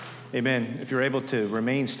Amen. If you're able to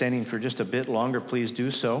remain standing for just a bit longer, please do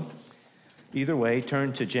so. Either way,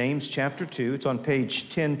 turn to James chapter 2. It's on page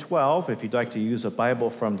 1012 if you'd like to use a Bible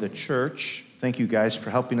from the church. Thank you guys for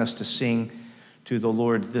helping us to sing to the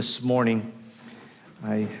Lord this morning.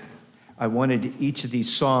 I wanted each of these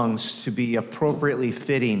songs to be appropriately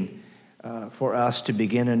fitting for us to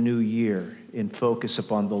begin a new year in focus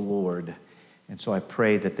upon the Lord. And so I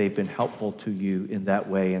pray that they've been helpful to you in that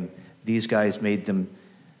way. And these guys made them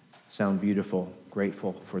sound beautiful.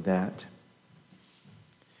 Grateful for that.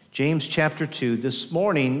 James chapter 2. This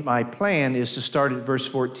morning, my plan is to start at verse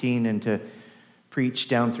 14 and to preach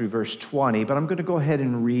down through verse 20. But I'm going to go ahead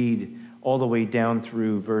and read all the way down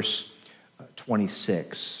through verse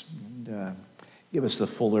 26. And, give us the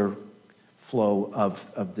fuller flow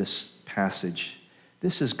of this passage.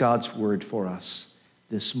 This is God's word for us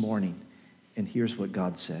this morning. And here's what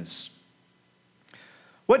God says.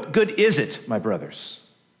 What good is it, my brothers,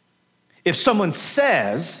 if someone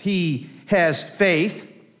says he has faith,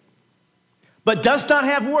 but does not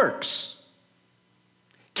have works?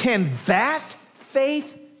 Can that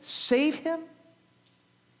faith save him?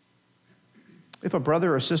 If a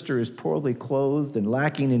brother or sister is poorly clothed and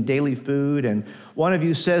lacking in daily food, and one of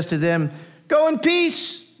you says to them, "Go in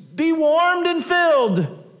peace, be warmed and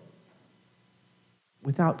filled,"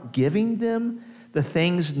 without giving them the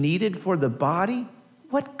things needed for the body,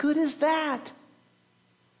 what good is that?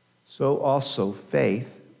 So also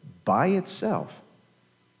faith by itself,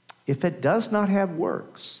 if it does not have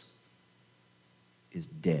works, is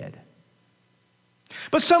dead.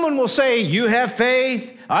 But someone will say, "You have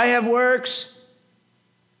faith, I have works."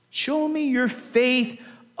 Show me your faith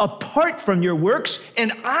apart from your works,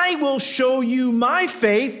 and I will show you my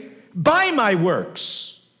faith by my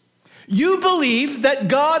works. You believe that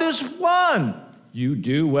God is one. You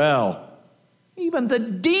do well. Even the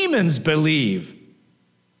demons believe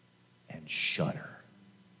and shudder.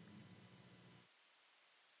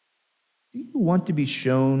 Do you want to be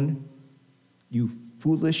shown, you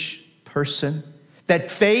foolish person,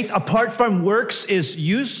 that faith apart from works is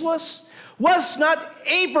useless? Was not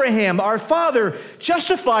Abraham, our father,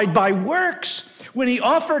 justified by works when he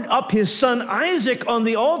offered up his son Isaac on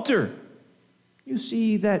the altar? You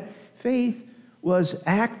see that faith was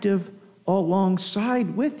active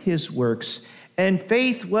alongside with his works, and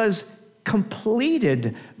faith was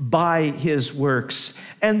completed by his works.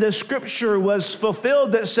 And the scripture was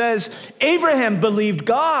fulfilled that says, Abraham believed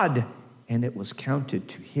God, and it was counted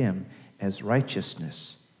to him as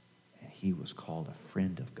righteousness, and he was called a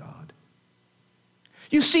friend of God.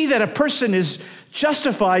 You see that a person is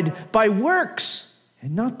justified by works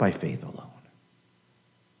and not by faith alone.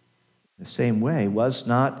 The same way, was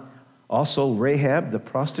not also Rahab the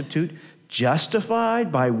prostitute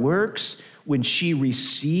justified by works when she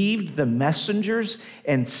received the messengers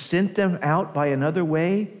and sent them out by another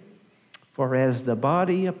way? For as the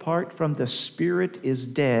body apart from the spirit is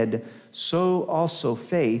dead, so also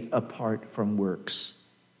faith apart from works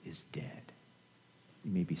is dead.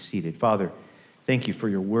 You may be seated. Father, thank you for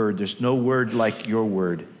your word. There's no word like your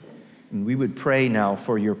word. And we would pray now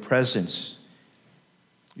for your presence,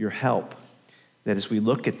 your help, that as we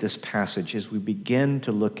look at this passage, as we begin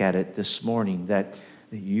to look at it this morning, that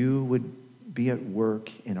you would be at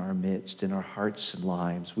work in our midst, in our hearts and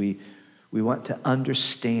lives. We want to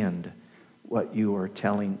understand what you are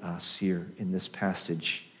telling us here in this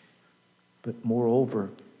passage. But moreover,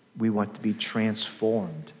 we want to be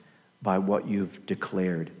transformed by what you've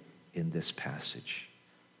declared in this passage.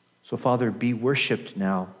 So, Father, be worshiped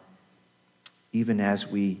now, even as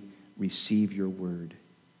we receive your word.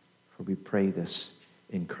 For we pray this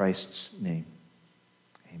in Christ's name.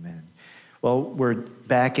 Amen. Well, we're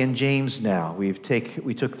back in James now. We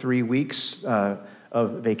took 3 weeks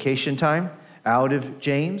of vacation time out of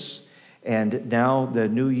James, and now the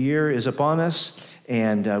new year is upon us,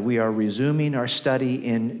 and we are resuming our study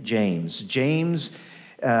in James. James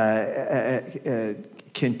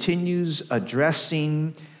continues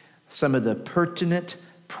addressing some of the pertinent,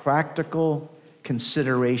 practical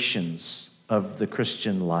considerations of the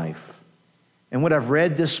Christian life. And what I've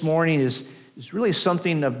read this morning is really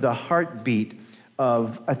something of the heartbeat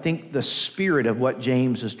of, I think, the spirit of what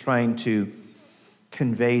James is trying to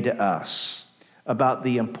convey to us about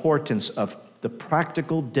the importance of the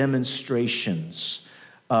practical demonstrations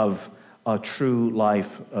of a true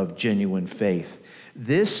life of genuine faith.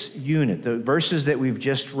 This unit, the verses that we've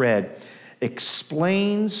just read,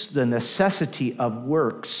 explains the necessity of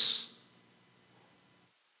works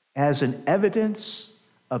as an evidence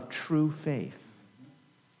of true faith.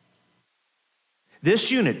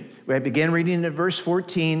 This unit, where I began reading at verse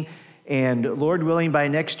 14, And Lord willing, by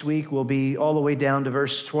next week, we'll be all the way down to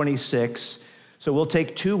verse 26. So we'll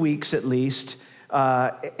take 2 weeks at least.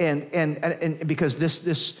 And because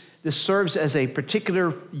this serves as a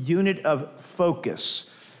particular unit of focus.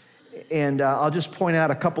 And I'll just point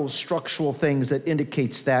out a couple of structural things that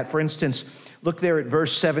indicates that. For instance, look there at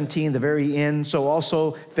verse 17, the very end. So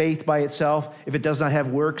also faith by itself, if it does not have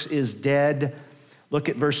works, is dead. Look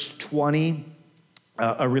at verse 20,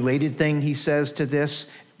 a related thing he says to this,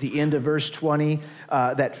 the end of verse 20,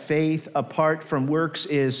 that faith apart from works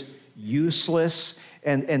is useless.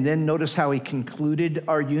 And then notice how he concluded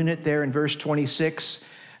our unit there in verse 26.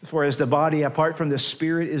 For as the body apart from the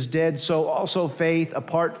spirit is dead, so also faith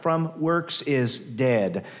apart from works is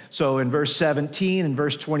dead. So in verse 17 and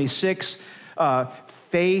verse 26,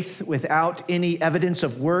 faith without any evidence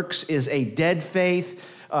of works is a dead faith.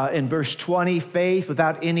 In verse 20, faith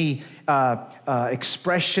without any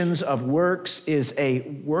expressions of works is a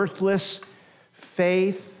worthless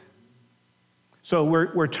faith. So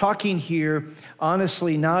we're talking here,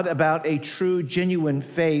 honestly, not about a true, genuine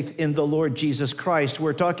faith in the Lord Jesus Christ.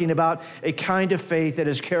 We're talking about a kind of faith that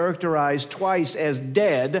is characterized twice as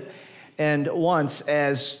dead and once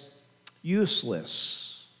as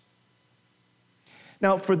useless.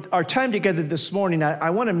 Now, for our time together this morning, I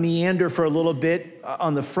want to meander for a little bit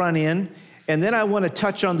on the front end, and then I want to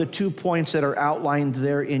touch on the 2 points that are outlined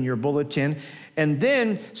there in your bulletin. And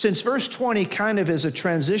then, since verse 20 kind of is a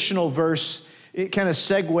transitional verse, it kind of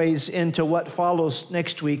segues into what follows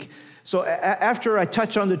next week. So after I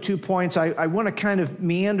touch on the 2 points, I want to kind of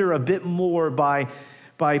meander a bit more by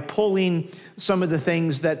pulling some of the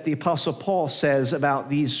things that the Apostle Paul says about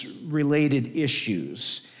these related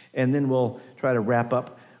issues. And then we'll try to wrap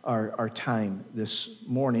up our time this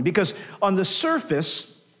morning. Because on the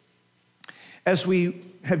surface, as we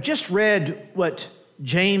have just read what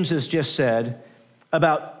James has just said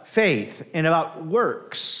about faith and about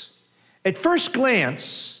works, at first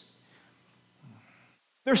glance,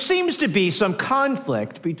 there seems to be some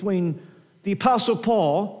conflict between the Apostle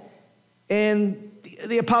Paul and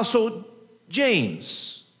the Apostle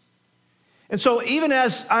James. And so even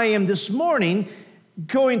as I am this morning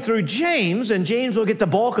going through James, and James will get the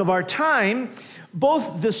bulk of our time,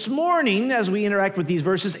 both this morning as we interact with these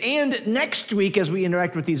verses and next week as we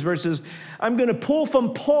interact with these verses, I'm going to pull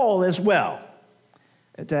from Paul as well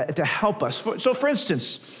to help us. So for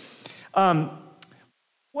instance,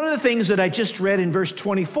 one of the things that I just read in verse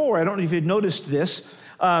 24, I don't know if you've noticed this,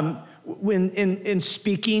 when in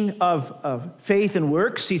speaking of faith and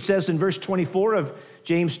works, he says in verse 24 of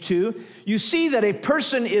James 2, you see that a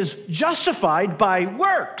person is justified by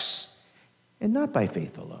works and not by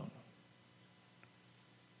faith alone.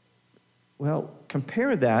 Well,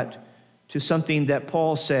 compare that to something that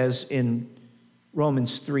Paul says in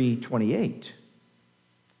Romans 3:28,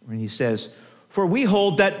 when he says, for we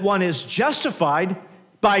hold that one is justified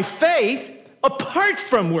by faith apart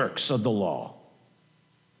from works of the law.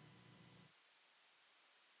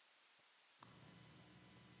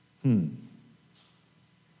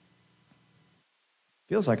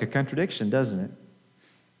 Feels like a contradiction, doesn't it?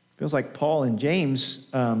 Feels like Paul and James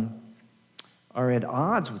are at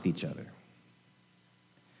odds with each other.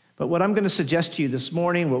 But what I'm going to suggest to you this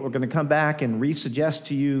morning, what we're going to come back and re-suggest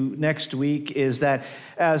to you next week, is that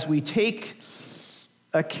as we take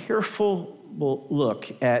a careful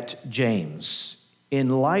look at James in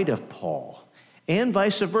light of Paul, and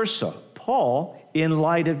vice versa, Paul in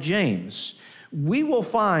light of James, we will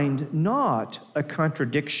find not a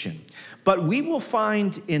contradiction, but we will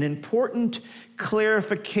find an important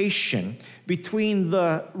clarification between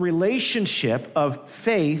the relationship of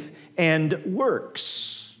faith and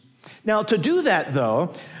works. Now, to do that,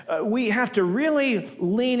 though, we have to really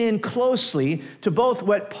lean in closely to both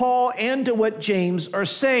what Paul and to what James are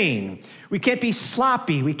saying. We can't be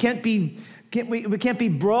sloppy. We can't be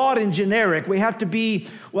broad and generic. We have to be,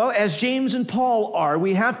 well, as James and Paul are,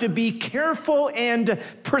 we have to be careful and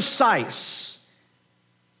precise.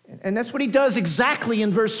 And that's what he does exactly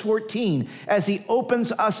in verse 14 as he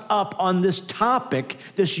opens us up on this topic,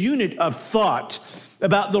 this unit of thought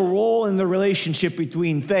about the role and the relationship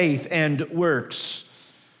between faith and works.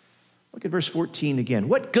 Look at verse 14 again.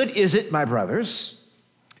 What good is it, my brothers,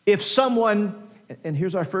 if someone, and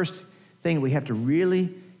here's our first thing we have to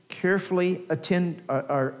really carefully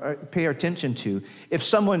pay attention to, if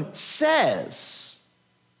someone says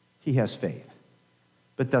he has faith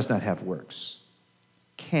but does not have works,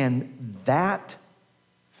 can that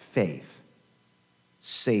faith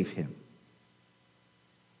save him?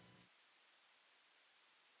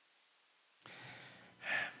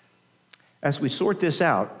 As we sort this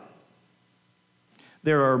out,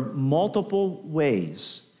 there are multiple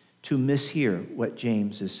ways to mishear what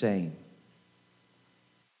James is saying.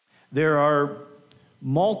 There are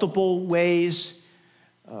multiple ways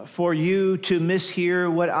for you to mishear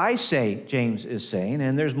what I say James is saying,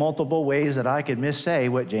 and there's multiple ways that I could missay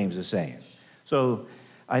what James is saying. So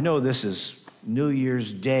I know this is New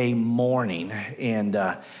Year's Day morning, and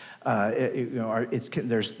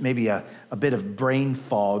there's maybe a bit of brain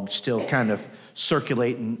fog still kind of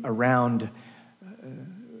circulating around.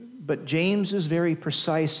 But James is very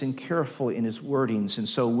precise and careful in his wordings, and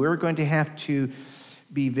so we're going to have to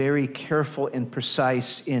be very careful and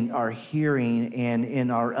precise in our hearing and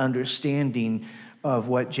in our understanding of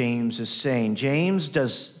what James is saying. James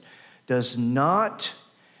does not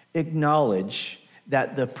acknowledge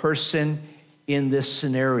that the person in this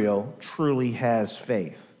scenario truly has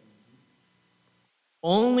faith.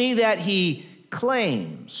 Only that he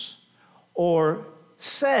claims or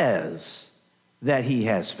says that he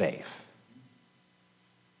has faith.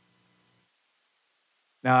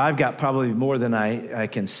 Now, I've got probably more than I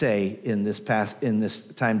can say in this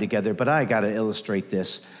time together, but I got to illustrate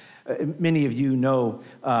this. Many of you know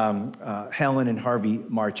Helen and Harvey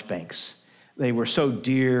Marchbanks. They were so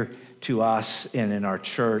dear to us and in our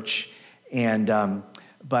church,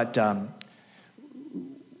 but on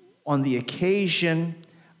the occasion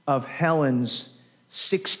of Helen's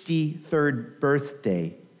 63rd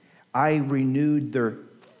birthday, I renewed their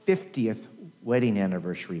 50th wedding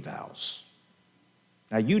anniversary vows.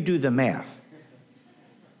 Now, you do the math.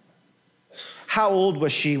 How old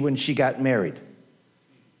was she when she got married?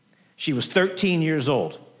 She was 13 years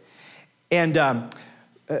old. And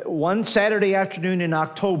one Saturday afternoon in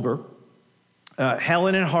October,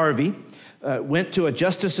 Helen and Harvey went to a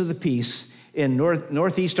justice of the peace in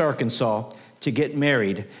northeast Arkansas to get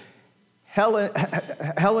married.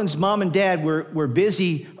 Helen's mom and dad were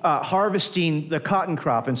busy harvesting the cotton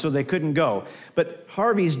crop, and so they couldn't go. But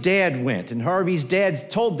Harvey's dad went, and Harvey's dad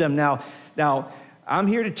told them, now, I'm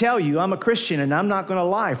here to tell you I'm a Christian, and I'm not going to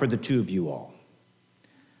lie for the two of you all.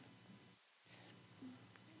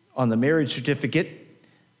 On the marriage certificate,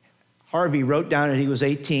 Harvey wrote down that he was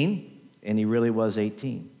 18, and he really was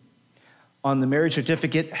 18. On the marriage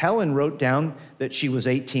certificate, Helen wrote down that she was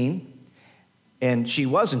 18, and she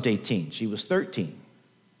wasn't 18, she was 13.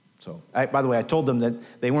 So, by the way, I told them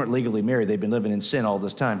that they weren't legally married. They've been living in sin all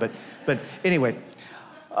this time. But anyway,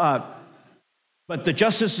 but the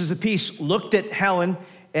justices of the peace looked at Helen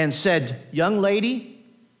and said, "Young lady,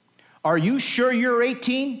 are you sure you're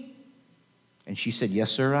 18? And she said,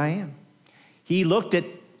 "Yes, sir, I am." He looked at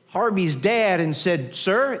Harvey's dad and said,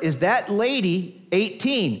 "Sir, is that lady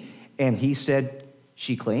 18? And he said,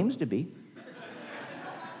 "She claims to be."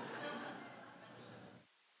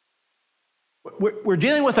 We're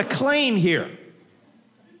dealing with a claim here.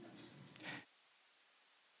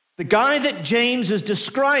 The guy that James is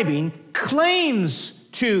describing claims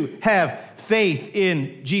to have faith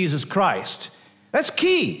in Jesus Christ. That's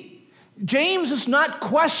key. James is not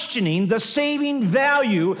questioning the saving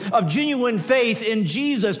value of genuine faith in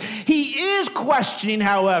Jesus. He is questioning,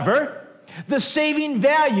 however, the saving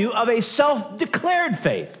value of a self-declared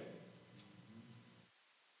faith.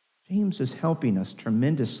 James is helping us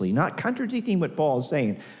tremendously, not contradicting what Paul is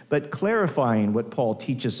saying, but clarifying what Paul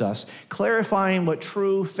teaches us, clarifying what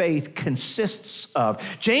true faith consists of.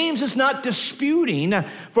 James is not disputing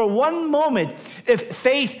for one moment if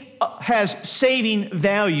faith has saving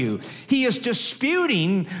value. He is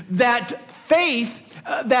disputing that faith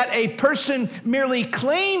that a person merely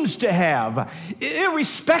claims to have,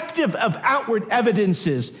 irrespective of outward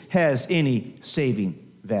evidences, has any saving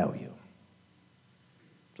value.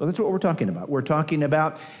 So that's what we're talking about. We're talking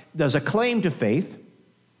about, does a claim to faith,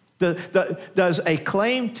 does a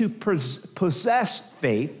claim to possess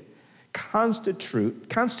faith constitute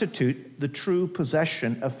the true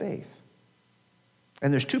possession of faith?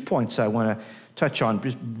 And there's 2 points I want to touch on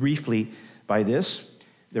just briefly by this.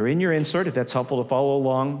 They're in your insert, if that's helpful to follow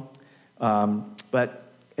along.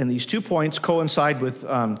 And these 2 points coincide with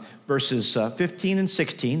verses 15 and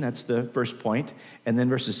 16. That's the first point. And then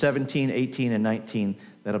verses 17, 18, and 19.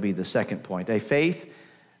 That'll be the second point. A faith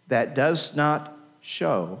that does not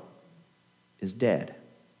show is dead.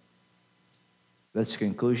 That's the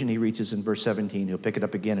conclusion he reaches in verse 17. He'll pick it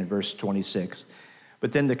up again in verse 26.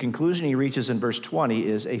 But then the conclusion he reaches in verse 20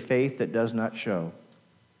 is a faith that does not show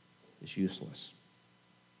is useless.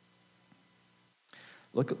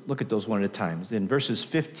 Look at those one at a time. In verses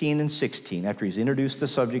 15 and 16, after he's introduced the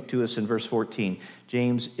subject to us in verse 14,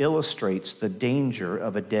 James illustrates the danger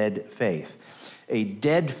of a dead faith. A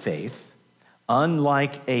dead faith,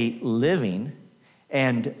 unlike a living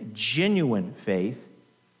and genuine faith,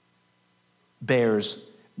 bears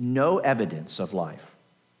no evidence of life.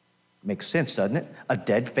 Makes sense, doesn't it? A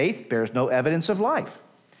dead faith bears no evidence of life.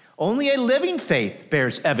 Only a living faith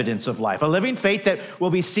bears evidence of life. A living faith that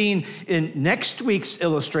will be seen in next week's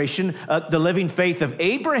illustration, the living faith of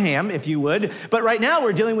Abraham, if you would. But right now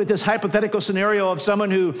we're dealing with this hypothetical scenario of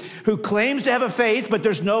someone who claims to have a faith, but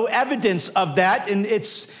there's no evidence of that. And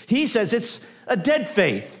he says it's a dead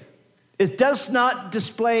faith. It does not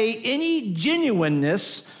display any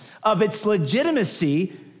genuineness of its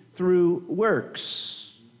legitimacy through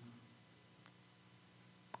works.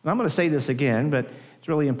 And I'm going to say this again, but it's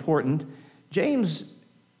really important. James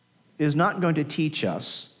is not going to teach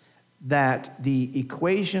us that the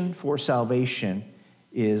equation for salvation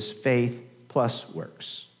is faith plus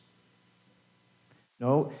works.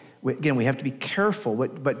 No, again, we have to be careful.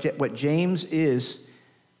 What James is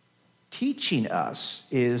teaching us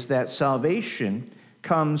is that salvation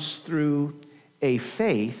comes through a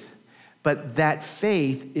faith, but that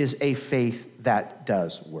faith is a faith that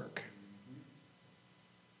does work.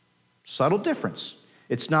 Subtle difference.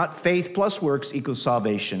 It's not faith plus works equals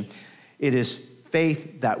salvation. It is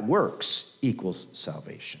faith that works equals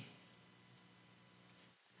salvation.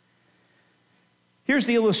 Here's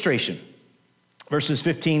the illustration, verses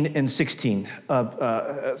 15 and 16,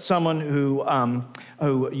 of someone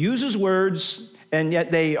who uses words, and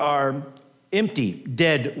yet they are empty,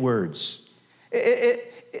 dead words.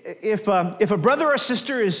 If a brother or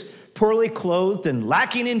sister is poorly clothed and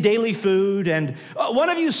lacking in daily food, and one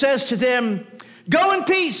of you says to them, "Go in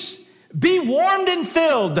peace, be warmed and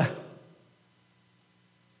filled,"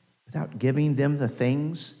 without giving them the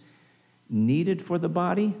things needed for the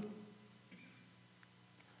body,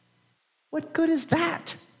 what good is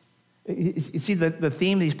that? You see the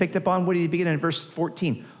theme that he's picked up on? What did he begin in verse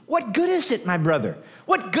 14? What good is it, my brother?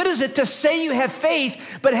 What good is it to say you have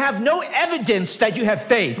faith but have no evidence that you have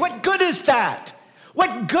faith? What good is that?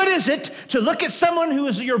 What good is it to look at someone who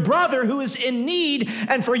is your brother who is in need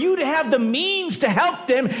and for you to have the means to help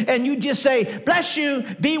them and you just say, "Bless you,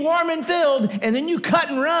 be warm and filled," and then you cut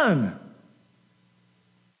and run?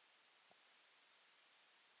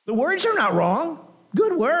 The words are not wrong.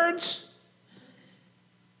 Good words.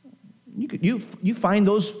 You find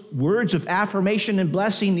those words of affirmation and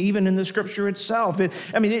blessing even in the scripture itself. It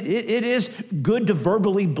is good to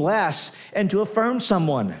verbally bless and to affirm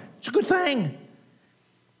someone. It's a good thing.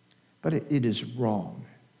 But it is wrong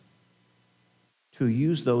to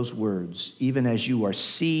use those words even as you are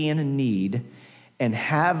seeing a need and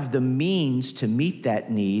have the means to meet that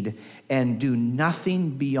need and do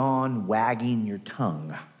nothing beyond wagging your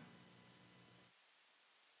tongue.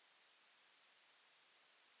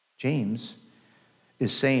 James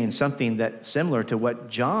is saying something that's similar to what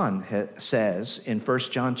John says in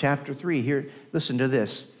 1 John chapter 3. Here, listen to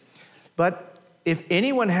this. "But if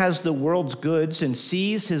anyone has the world's goods and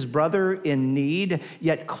sees his brother in need,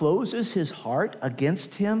 yet closes his heart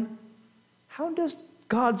against him, how does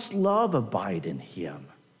God's love abide in him?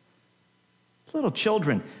 Little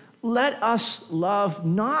children, let us love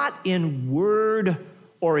not in word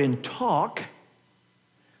or in talk,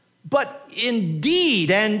 but in deed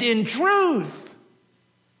and in truth."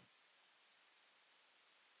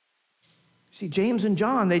 See, James and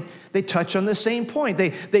John, they touch on the same point.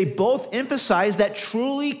 They both emphasize that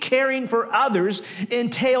truly caring for others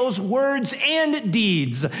entails words and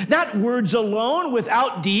deeds. Not words alone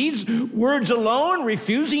without deeds, words alone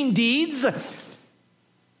refusing deeds.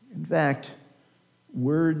 In fact,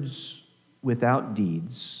 words without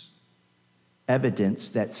deeds evidence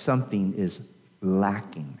that something is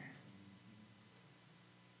lacking.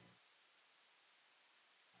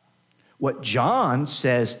 What John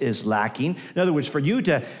says is lacking. In other words, for you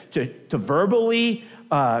to verbally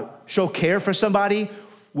show care for somebody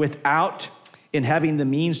without in having the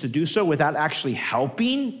means to do so, without actually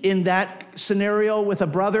helping in that scenario with a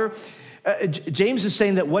brother, James is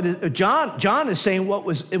saying that John is saying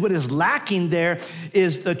what is lacking there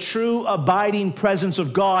is the true abiding presence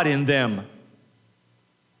of God in them.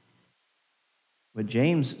 What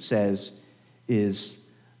James says is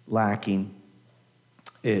lacking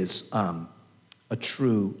is a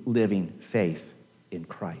true living faith in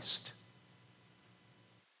Christ.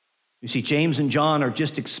 You see, James and John are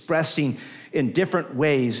just expressing in different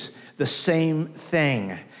ways the same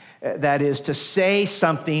thing. That is, to say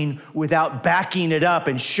something without backing it up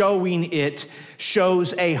and showing it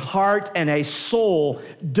shows a heart and a soul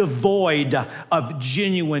devoid of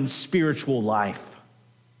genuine spiritual life.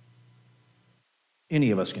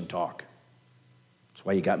 Any of us can talk. That's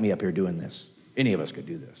why you got me up here doing this. Any of us could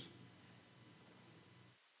do this.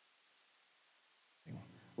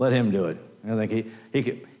 Let him do it. I think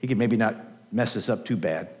he could maybe not mess this up too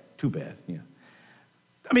bad. Yeah.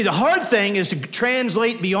 I mean, the hard thing is to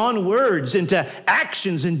translate beyond words into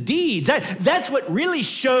actions and deeds. That's what really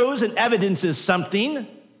shows and evidences something.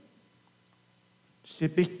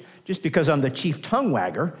 Just because I'm the chief tongue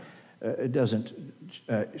wagger, it doesn't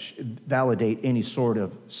validate any sort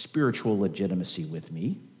of spiritual legitimacy with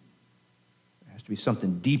me. There has to be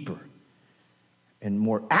something deeper and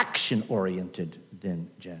more action-oriented than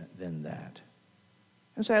that.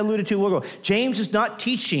 As I alluded to a while ago, James is not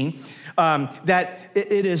teaching that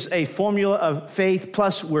it is a formula of faith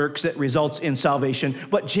plus works that results in salvation.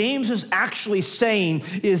 What James is actually saying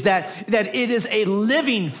is that it is a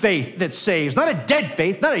living faith that saves, not a dead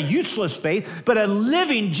faith, not a useless faith, but a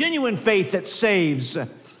living, genuine faith that saves.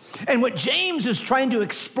 And what James is trying to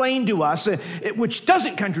explain to us, which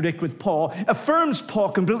doesn't contradict with Paul, affirms Paul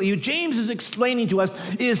completely. What James is explaining to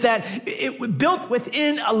us is that it built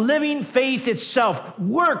within a living faith itself.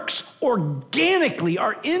 Works organically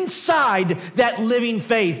are inside that living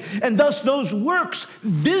faith. And thus those works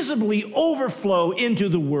visibly overflow into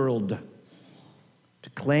the world. To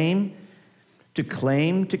claim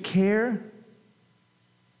to care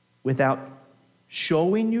without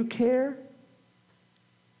showing you care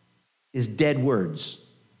is dead words.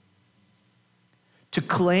 To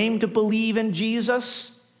claim to believe in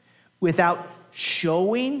Jesus without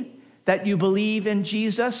showing that you believe in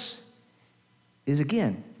Jesus is,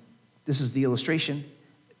 again, this is the illustration,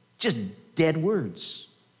 just dead words.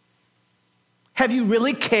 Have you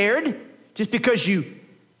really cared just because you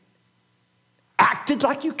acted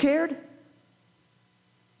like you cared?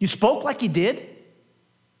 You spoke like you did?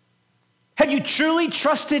 Have you truly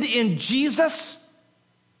trusted in Jesus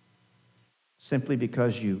simply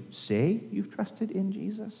because you say you've trusted in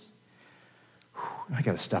Jesus? I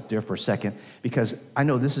got to stop there for a second because I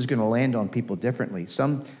know this is going to land on people differently.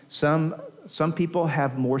 Some people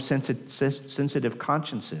have more sensitive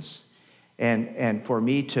consciences, and for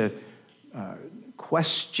me to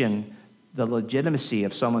question the legitimacy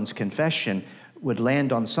of someone's confession would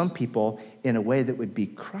land on some people in a way that would be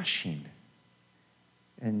crushing,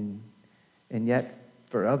 and yet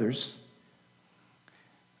for others,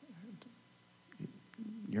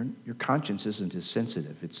 your conscience isn't as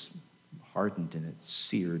sensitive. It's hardened and it's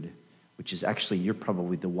seared, which is actually, you're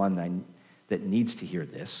probably the one that needs to hear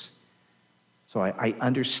this. So I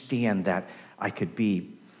understand that I could be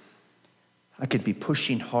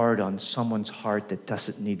pushing hard on someone's heart that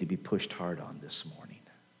doesn't need to be pushed hard on this morning.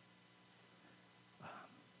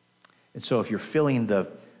 And so if you're feeling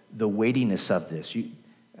the weightiness of this, you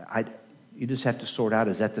just have to sort out,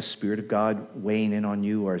 is that the Spirit of God weighing in on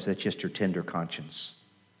you, or is that just your tender conscience?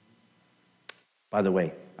 By the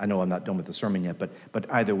way, I know I'm not done with the sermon yet, but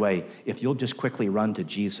either way, if you'll just quickly run to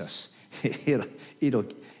Jesus,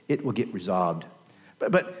 it will get resolved.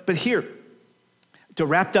 But here, to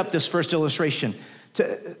wrap up this first illustration,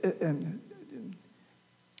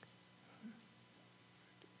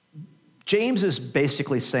 James is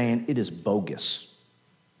basically saying it is bogus.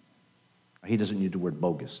 He doesn't use the word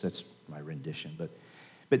bogus. That's my rendition, but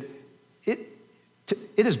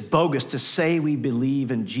it is bogus to say we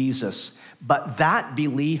believe in Jesus, but that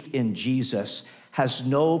belief in Jesus has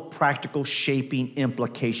no practical shaping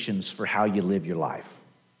implications for how you live your life.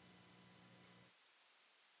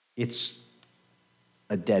 It's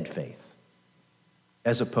a dead faith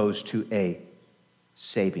as opposed to a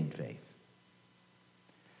saving faith.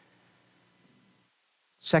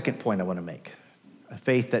 Second point I want to make. A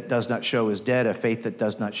faith that does not show is dead. A faith that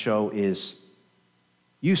does not show is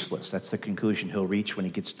useless. That's the conclusion he'll reach when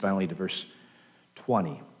he gets finally to verse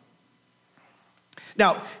 20.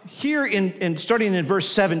 Now, here in starting in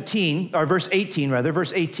verse 18, verse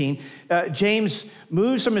 18, James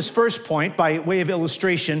moves from his first point by way of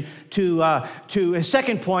illustration to his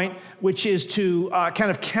second point, which is to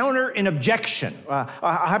kind of counter an objection, a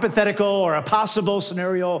hypothetical or a possible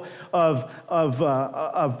scenario of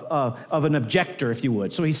an objector, if you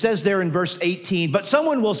would. So he says there in verse 18, but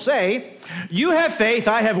someone will say, you have faith,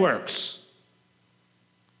 I have works.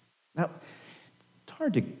 Now, it's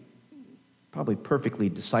hard to probably perfectly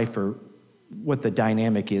decipher what the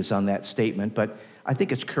dynamic is on that statement, but I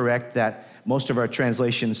think it's correct that most of our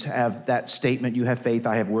translations have that statement, you have faith,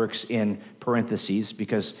 I have works, in parentheses,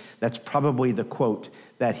 because that's probably the quote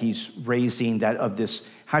that he's raising, that of this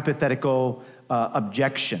hypothetical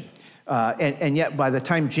objection. And yet by the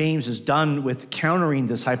time James is done with countering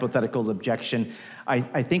this hypothetical objection,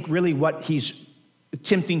 I think really what he's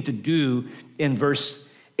attempting to do in verse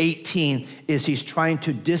 18 is he's trying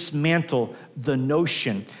to dismantle the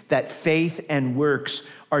notion that faith and works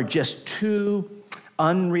are just two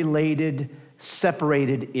unrelated,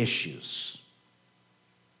 separated issues.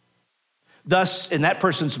 Thus, in that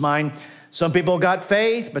person's mind, Some people got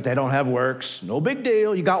faith, but they don't have works. No big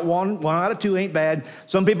deal. You got one out of two ain't bad.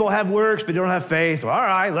 Some people have works, but they don't have faith. Well, all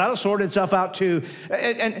right, that'll sort itself out too.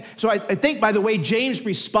 And so I think, by the way, James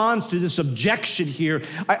responds to this objection here.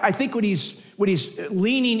 I think what he's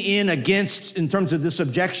leaning in against in terms of this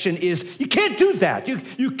objection is you can't do that.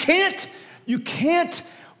 You can't.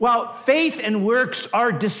 While faith and works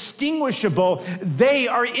are distinguishable, they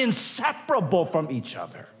are inseparable from each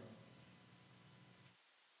other.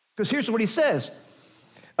 Because here's what he says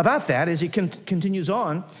about that as he continues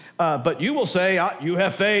on. But you will say, you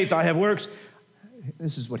have faith, I have works.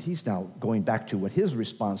 This is what he's now going back to, what his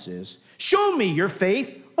response is. Show me your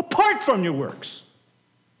faith apart from your works.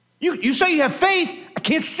 You say you have faith, I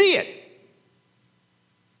can't see it.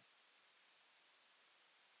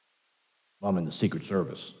 I'm in the Secret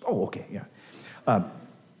Service. Oh, okay, yeah.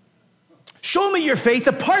 Show me your faith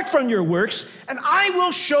apart from your works, and I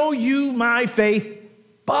will show you my faith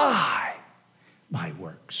by my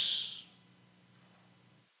works.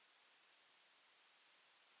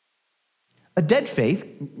 A dead faith,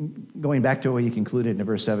 going back to what he concluded in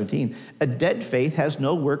verse 17, a dead faith has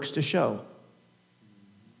no works to show.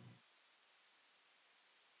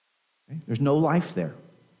 Okay? There's no life there.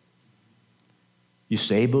 You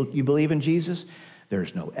say you believe in Jesus,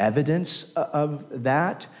 there's no evidence of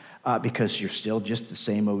that. Because you're still just the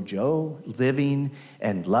same old Joe, living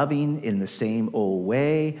and loving in the same old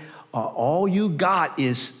way. All you got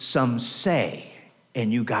is some say,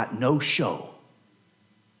 and you got no show.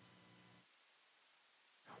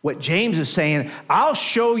 What James is saying, I'll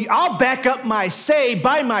show you, I'll back up my say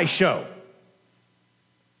by my show.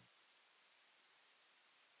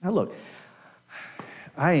 Now look,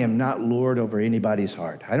 I am not Lord over anybody's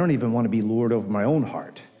heart. I don't even want to be Lord over my own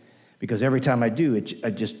heart. Because every time I do,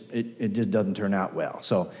 it just doesn't turn out well.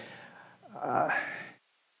 So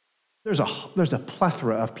there's a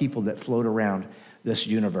plethora of people that float around this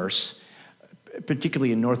universe,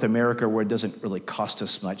 particularly in North America, where it doesn't really cost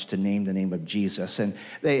us much to name the name of Jesus. And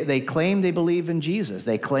they claim they believe in Jesus.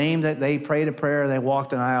 They claim that they prayed a prayer, they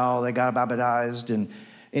walked an aisle, they got baptized, and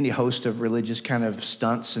any host of religious kind of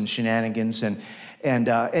stunts and shenanigans, and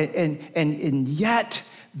yet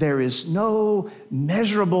there is no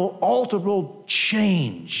measurable, alterable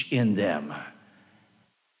change in them.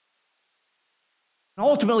 And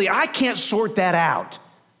ultimately, I can't sort that out.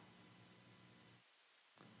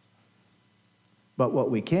 But what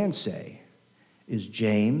we can say is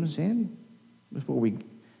James, and before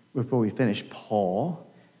we finish, Paul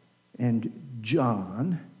and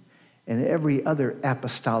John and every other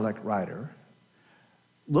apostolic writer,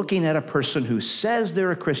 looking at a person who says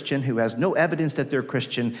they're a Christian, who has no evidence that they're a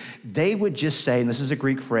Christian, they would just say, and this is a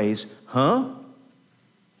Greek phrase, huh?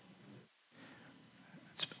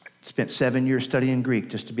 Spent 7 years studying Greek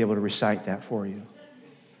just to be able to recite that for you.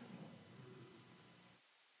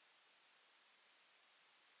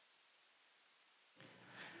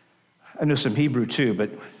 I know some Hebrew too, but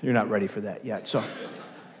you're not ready for that yet. So,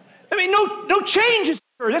 I mean, no changes.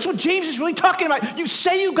 That's what James is really talking about. You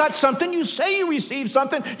say you got something, you say you received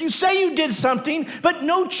something, you say you did something, but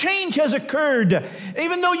no change has occurred.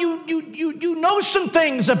 Even though you know some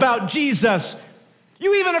things about Jesus.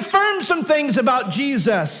 You even affirmed some things about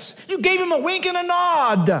Jesus. You gave him a wink and a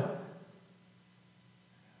nod.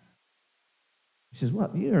 He says,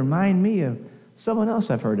 what? You remind me of someone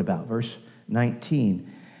else I've heard about. Verse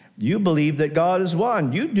 19. You believe that God is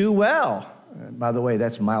one. You do well. By the way,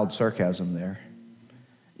 that's mild sarcasm there.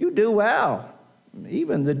 You do well.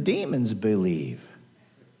 Even the demons believe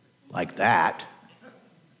like that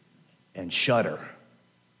and shudder.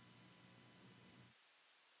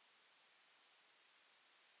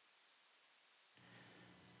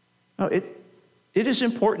 No, it is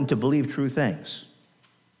important to believe true things.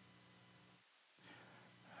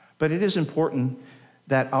 But it is important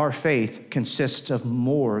that our faith consists of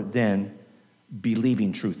more than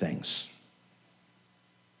believing true things.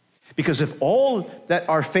 Because if all that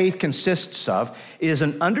our faith consists of is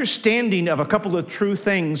an understanding of a couple of true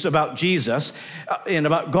things about Jesus and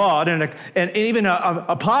about God, and even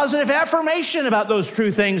a positive affirmation about those true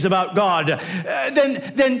things about God,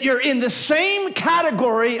 then you're in the same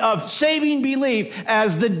category of saving belief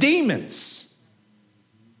as the demons.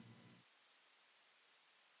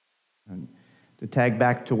 And to tag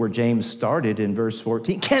back to where James started in verse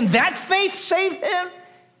 14, can that faith save him?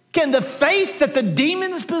 Can the faith that the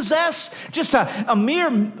demons possess, just a mere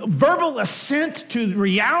verbal assent to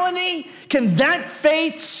reality, can that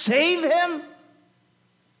faith save him?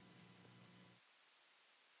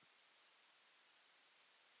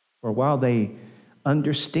 For while they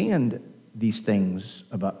understand these things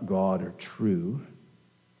about God are true,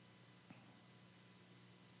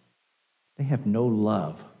 They have no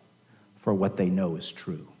love for what they know is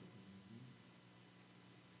true.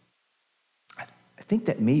 I think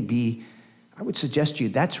that may be, I would suggest to you,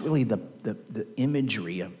 that's really the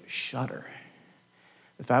imagery of shudder.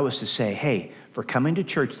 If I was to say, hey, for coming to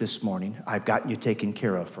church this morning, I've gotten you taken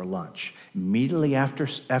care of for lunch. Immediately after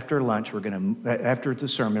lunch, after the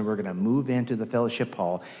sermon, we're going to move into the fellowship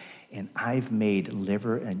hall, and I've made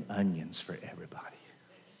liver and onions for everybody.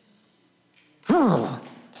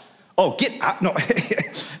 Oh, get out. No.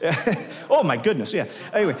 Oh, my goodness. Yeah.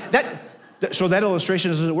 Anyway, so that illustration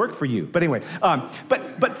doesn't work for you. But anyway,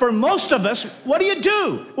 but for most of us, what do you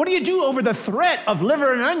do? What do you do over the threat of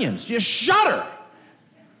liver and onions? You shudder.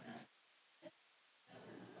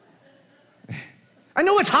 I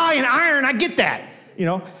know it's high in iron. I get that,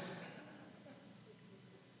 You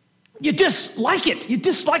dislike it. You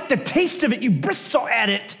dislike the taste of it. You bristle at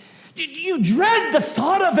it. You dread the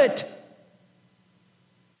thought of it.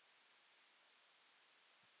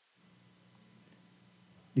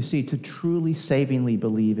 You see, to truly savingly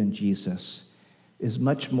believe in Jesus is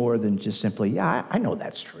much more than just simply, yeah, I know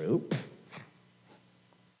that's true.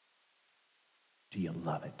 Do you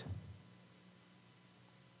love it?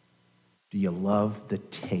 Do you love the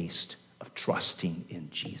taste of trusting in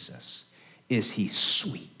Jesus? Is he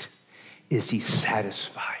sweet? Is he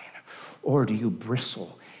satisfying? Or do you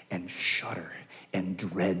bristle and shudder and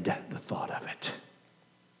dread the thought of it?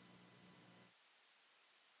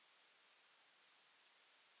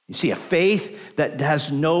 You see, a faith that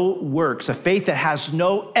has no works, a faith that has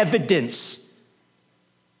no evidence.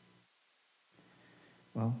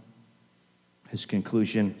 Well, his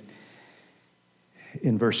conclusion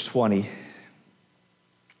in verse 20,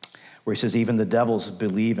 where he says, even the devils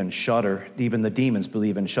believe and shudder, even the demons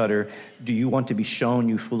believe and shudder. Do you want to be shown,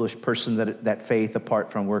 you foolish person, that faith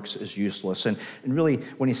apart from works is useless? And really,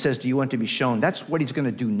 when he says, do you want to be shown, that's what he's going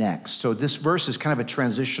to do next. So this verse is kind of a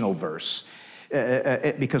transitional verse.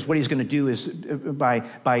 Because what he's going to do is,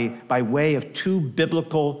 by way of two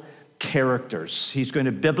biblical characters, he's going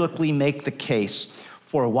to biblically make the case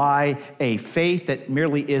for why a faith that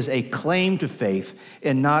merely is a claim to faith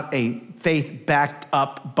and not a faith backed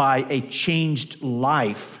up by a changed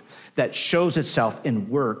life that shows itself in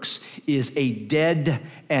works is a dead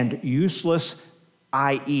and useless,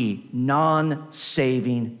 i.e.,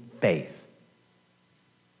 non-saving faith.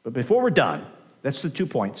 But before we're done, that's the 2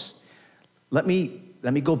 points. Let me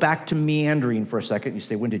go back to meandering for a second. You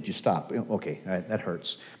say, when did you stop? Okay, that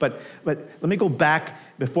hurts. But let me go back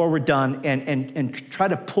before we're done and try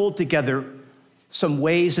to pull together some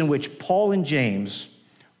ways in which Paul and James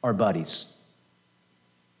are buddies.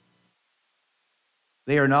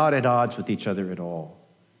 They are not at odds with each other at all.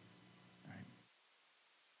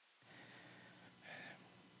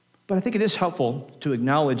 But I think it is helpful to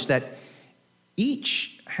acknowledge that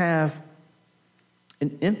each have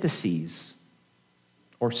an emphases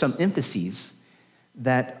or some emphases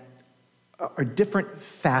that are different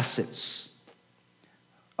facets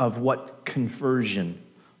of what conversion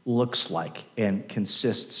looks like and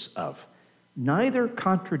consists of. Neither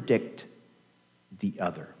contradict the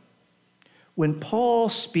other. When Paul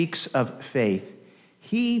speaks of faith,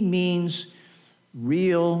 he means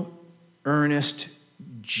real, earnest,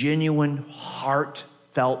 genuine,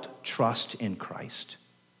 heartfelt trust in Christ.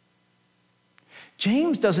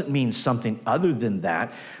 James doesn't mean something other than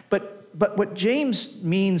that, but what James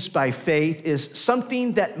means by faith is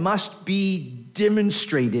something that must be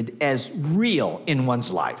demonstrated as real in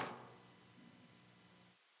one's life.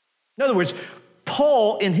 In other words,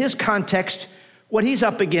 Paul, in his context, what he's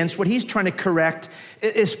up against, what he's trying to correct,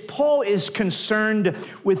 is Paul is concerned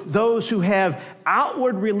with those who have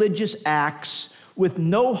outward religious acts with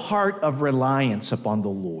no heart of reliance upon the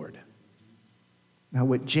Lord. Now,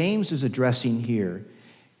 what James is addressing here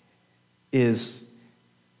is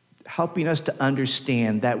helping us to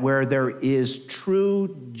understand that where there is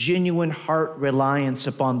true, genuine heart reliance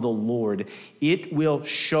upon the Lord, it will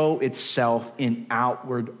show itself in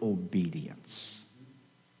outward obedience.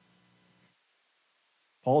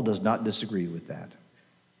 Paul does not disagree with that.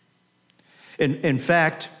 In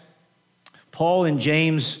fact, Paul and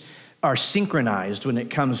James are synchronized when it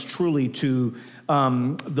comes truly to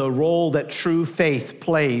the role that true faith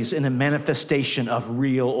plays in a manifestation of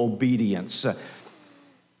real obedience.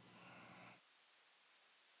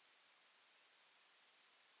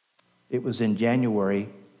 It was in January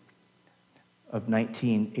of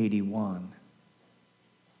 1981.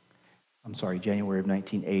 January of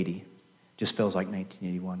 1980. Just feels like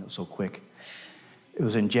 1981. It was so quick. It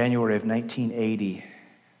was in January of 1980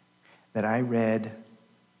 that I read,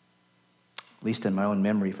 at least in my own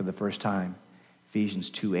memory for the first time,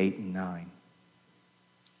 Ephesians 2:8 and 9.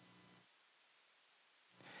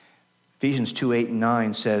 Ephesians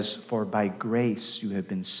 2:8-9 says, "For by grace you have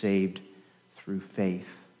been saved through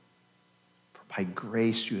faith." For by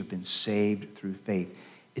grace you have been saved through faith.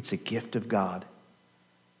 It's a gift of God,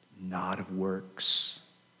 not of works,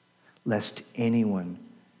 lest anyone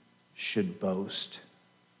should boast.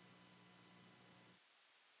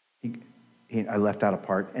 I left out a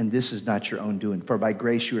part, and this is not your own doing. For by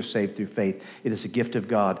grace you are saved through faith. It is a gift of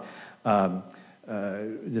God.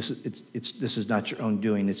 This is not your own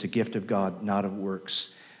doing. It's a gift of God, not of works,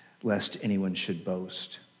 lest anyone should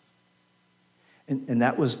boast. And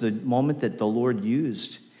that was the moment that the Lord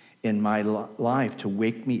used in my life to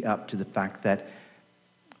wake me up to the fact that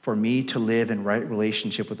for me to live in right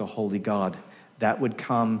relationship with a holy God, that would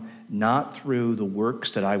come not through the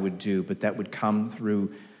works that I would do, but that would come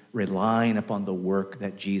through relying upon the work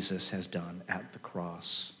that Jesus has done at the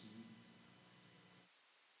cross.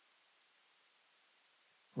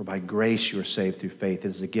 For by grace you are saved through faith. It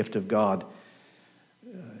is a gift of God.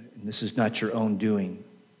 And this is not your own doing,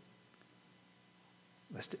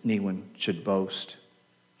 lest anyone should boast.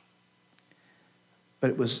 But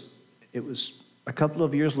it was a couple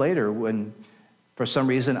of years later when, for some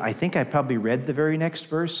reason, I think I probably read the very next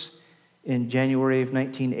verse in January of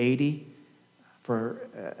 1980.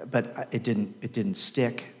 But it didn't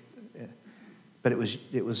stick. But it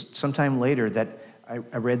was sometime later that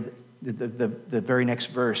I read the very next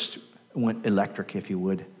verse went electric, if you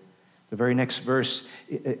would. The very next verse,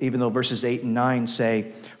 even though verses 8 and 9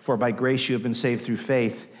 say, "For by grace you have been saved through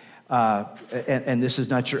faith, and this is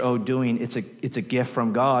not your own doing. It's a gift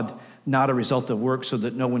from God, not a result of work, so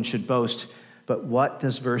that no one should boast." But what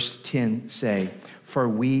does verse 10 say? "For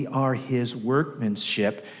we are his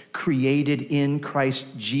workmanship, created in Christ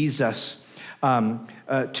Jesus,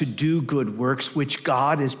 to do good works, which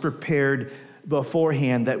God has prepared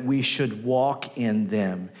beforehand that we should walk in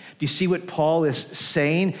them." Do you see what Paul is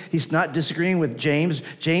saying? He's not disagreeing with James.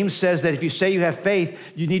 James says that if you say you have faith,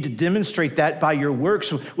 you need to demonstrate that by your works.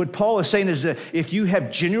 So what Paul is saying is that if you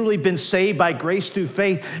have genuinely been saved by grace through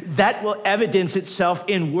faith, that will evidence itself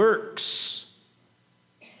in works.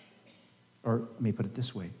 Or let me put it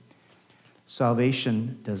this way.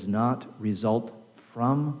 Salvation does not result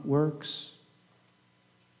from works,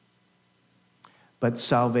 but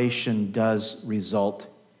salvation does result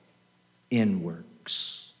in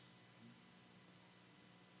works.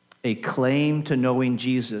 A claim to knowing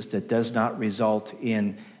Jesus that does not result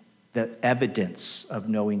in the evidence of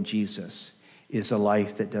knowing Jesus is a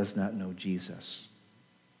life that does not know Jesus.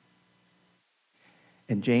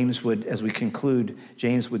 And James would, as we conclude,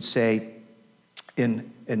 James would say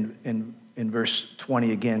in verse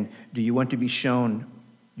 20 again, "Do you want to be shown,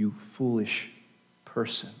 you foolish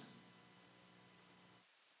person?"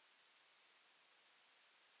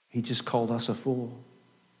 He just called us a fool.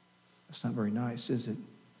 That's not very nice, is it?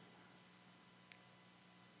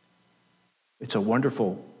 It's a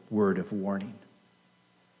wonderful word of warning.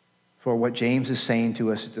 For what James is saying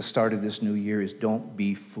to us at the start of this new year is, don't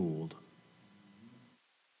be fooled.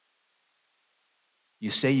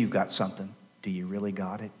 You say you've got something. Do you really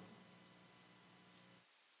got it?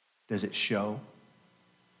 Does it show?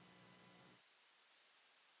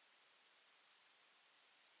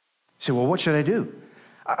 You say, well, what should I do?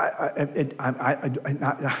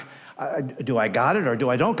 Do I got it or do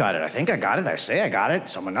I don't got it? I think I got it. I say I got it.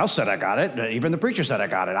 Someone else said I got it. Even the preacher said I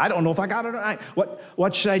got it. I don't know if I got it or not.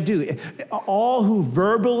 What should I do? All who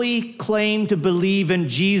verbally claim to believe in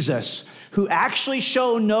Jesus, who actually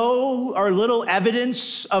show no or little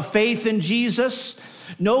evidence of faith in Jesus,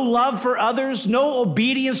 no love for others, no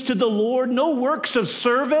obedience to the Lord, no works of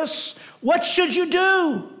service, what should you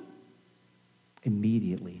do?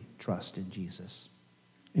 Immediately trust in Jesus.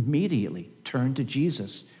 Immediately turn to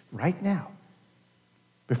Jesus right now.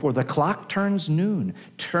 Before the clock turns noon,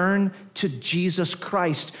 turn to Jesus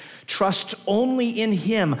Christ. Trust only in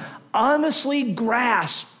him. Honestly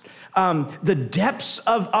grasp the depths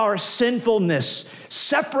of our sinfulness,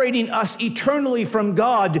 separating us eternally from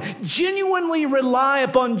God. Genuinely rely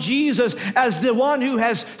upon Jesus as the one who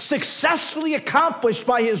has successfully accomplished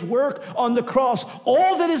by his work on the cross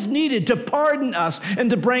all that is needed to pardon us and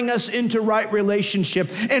to bring us into right relationship.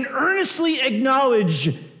 And earnestly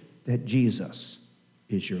acknowledge that Jesus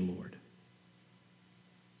is your Lord.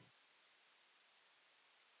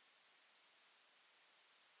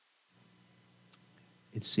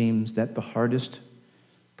 It seems that the hardest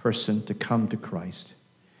person to come to Christ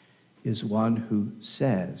is one who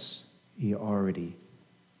says he already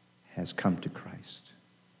has come to Christ,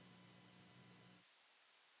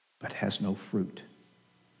 but has no fruit.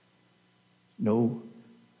 No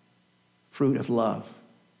fruit of love,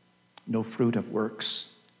 no fruit of works,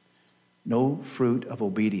 no fruit of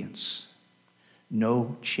obedience.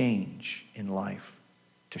 no change in life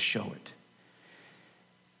to show it.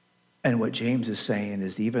 And what James is saying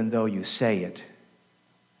is, even though you say it,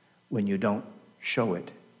 when you don't show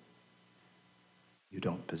it, you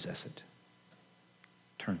don't possess it.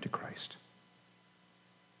 Turn to Christ.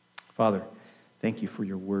 Father, thank you for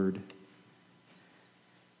your word.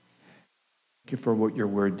 Thank you for what your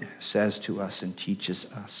word says to us and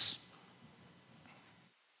teaches us.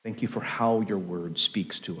 Thank you for how your word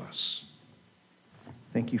speaks to us.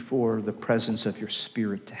 Thank you for the presence of your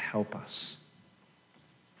Spirit to help us.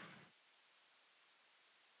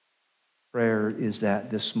 Prayer is that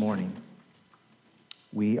this morning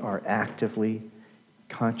we are actively,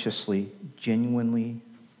 consciously, genuinely,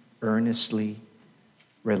 earnestly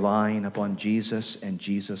relying upon Jesus and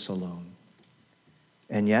Jesus alone.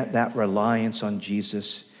 And yet that reliance on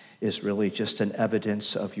Jesus is really just an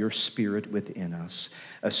evidence of your Spirit within us,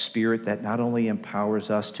 a Spirit that not only empowers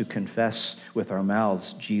us to confess with our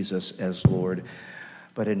mouths Jesus as Lord,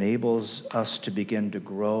 but enables us to begin to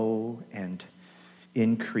grow and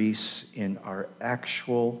increase in our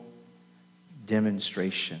actual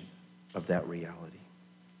demonstration of that reality.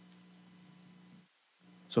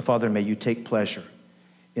 So, Father, may you take pleasure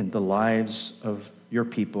in the lives of your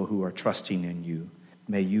people who are trusting in you.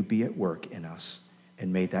 May you be at work in us,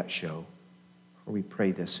 and may that show. For we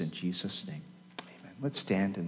pray this in Jesus' name. Amen. Let's stand and